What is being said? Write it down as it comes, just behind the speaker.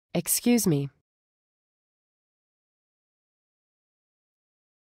Excuse me.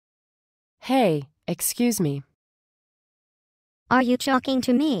 Hey, excuse me. Are you talking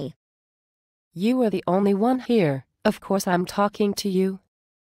to me? You are the only one here. Of course I'm talking to you.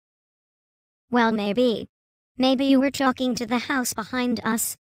 Well, maybe. Maybe you were talking to the house behind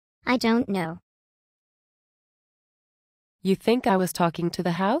us. I don't know. You think I was talking to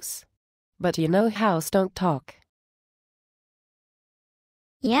the house? But you know house don't talk.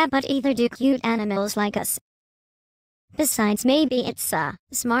 Yeah, but either do cute animals like us. Besides, maybe it's a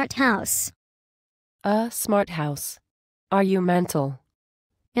smart house. A smart house. Are you mental?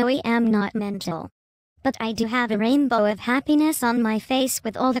 No, I am not mental. But I do have a rainbow of happiness on my face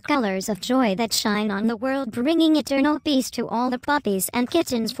with all the colors of joy that shine on the world, bringing eternal peace to all the puppies and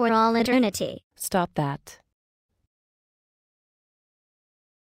kittens for all eternity. Stop that.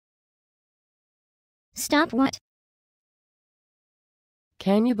 Stop what?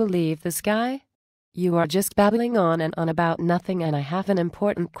 Can you believe this guy? You are just babbling on and on about nothing, and I have an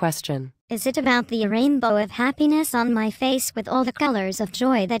important question. Is it about the rainbow of happiness on my face with all the colors of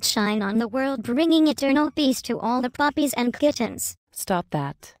joy that shine on the world, bringing eternal peace to all the puppies and kittens? Stop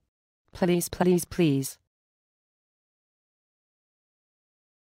that. Please, please, please.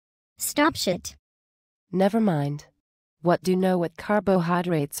 Stop shit. Never mind. What do you know what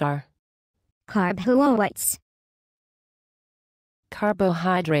carbohydrates are? Carbo-who-a-what?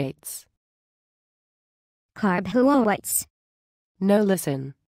 Carbohydrates. Carbo-who-a-what? No,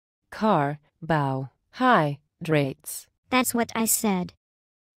 listen. Carbohydrates. That's what I said.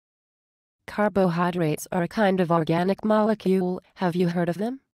 Carbohydrates are a kind of organic molecule. Have you heard of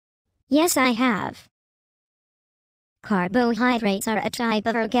them? Yes, I have. Carbohydrates are a type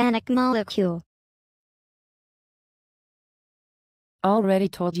of organic molecule. Already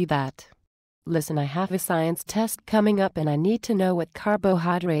told you that. Listen, I have a science test coming up and I need to know what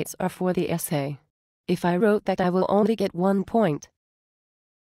carbohydrates are for the essay. If I wrote that, I will only get 1 point.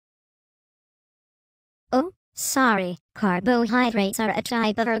 Oh, sorry. Carbohydrates are a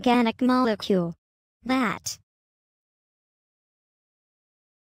type of organic molecule. That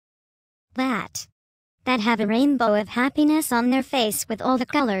have a rainbow of happiness on their face with all the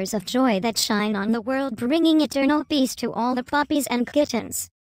colors of joy that shine on the world, bringing eternal peace to all the puppies and kittens.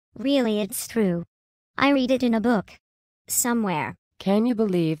 Really, it's true. I read it in a book. Somewhere. Can you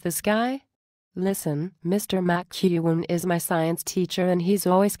believe this guy? Listen, Mr. McEwen is my science teacher and he's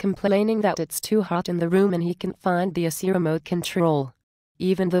always complaining that it's too hot in the room and he can't find the AC remote control.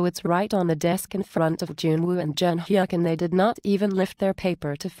 Even though it's right on the desk in front of Junwoo and Junhyuk, and they did not even lift their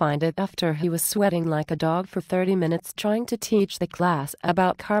paper to find it after he was sweating like a dog for 30 minutes trying to teach the class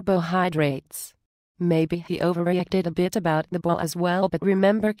about carbohydrates. Maybe he overreacted a bit about the ball as well, but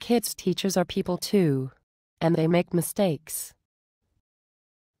remember, kids' teachers are people too. And they make mistakes.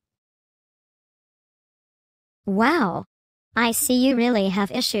 Wow. I see you really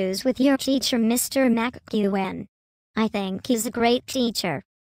have issues with your teacher, Mr. McEwen. I think he's a great teacher.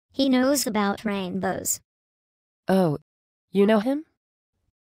 He knows about rainbows. Oh, you know him?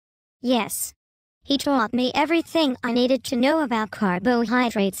 Yes. He taught me everything I needed to know about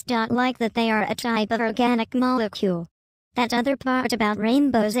carbohydrates. Like that they are a type of organic molecule. That other part about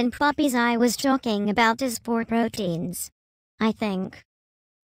rainbows and puppies I was talking about is for proteins. I think.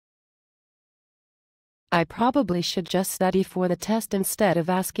 I probably should just study for the test instead of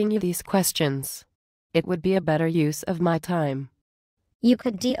asking you these questions. It would be a better use of my time. You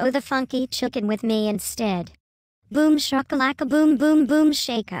could do the funky chicken with me instead. Boom shakalaka boom boom boom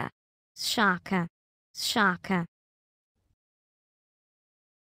shaka. Shaka. Shaka.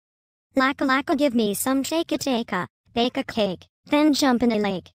 Laka laka, give me some shaka taka. Bake a cake, then jump in a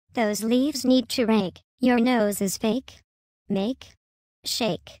lake. Those leaves need to rake. Your nose is fake. Make.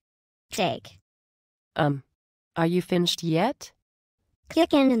 Shake. Take. Are you finished yet?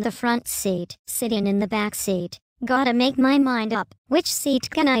 Kicking in the front seat, sitting in the back seat. Gotta make my mind up. Which seat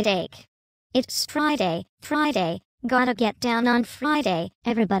can I take? It's Friday, Friday. Gotta get down on Friday.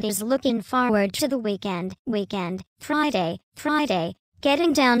 Everybody's looking forward to the weekend. Friday, Friday.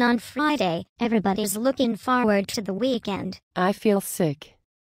 Getting down on Friday. Everybody's looking forward to the weekend. I feel sick.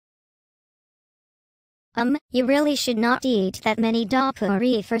 You really should not eat that many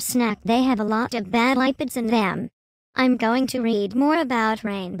dopuri for snack. They have a lot of bad lipids in them. I'm going to read more about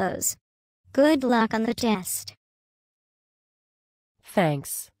rainbows. Good luck on the test.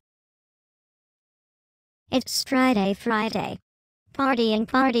 Thanks. It's Friday, Friday.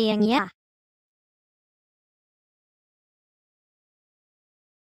 Partying, yeah.